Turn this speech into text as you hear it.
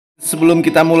Sebelum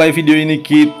kita mulai video ini,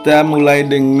 kita mulai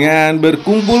dengan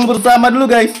berkumpul bersama dulu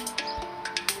guys.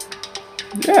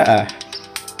 Ya,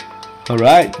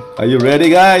 alright, are you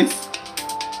ready guys?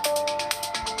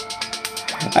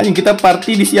 Ayo kita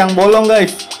party di siang bolong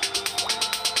guys.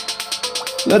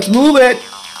 Let's move it.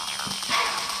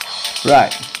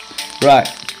 Right.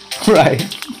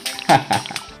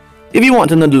 If you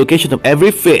want to know the location of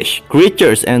every fish,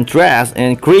 creatures and trash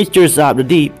and creatures of the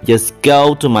deep, just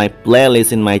go to my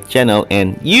playlist in my channel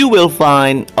and you will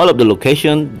find all of the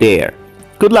location there.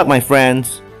 Good luck my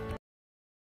friends.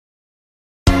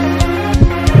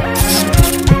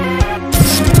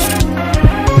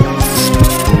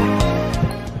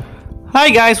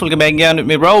 Hi guys, welcome back again with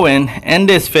me Rowan.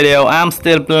 In this video I'm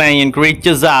still playing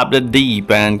Creatures of the Deep,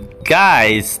 and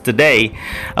guys, today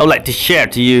I would like to share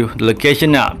to you the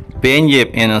location of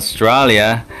BUNYIP in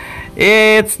Australia.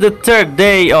 It's the third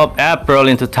day of April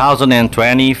in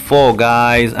 2024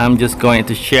 guys. I'm just going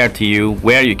to share to you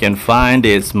where you can find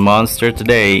this monster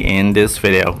today in this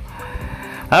video.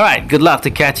 Alright, good luck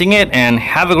to catching it and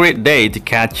have a great day to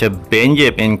catch a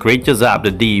BUNYIP in Creatures of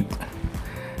the Deep.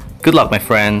 Good luck my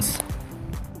friends.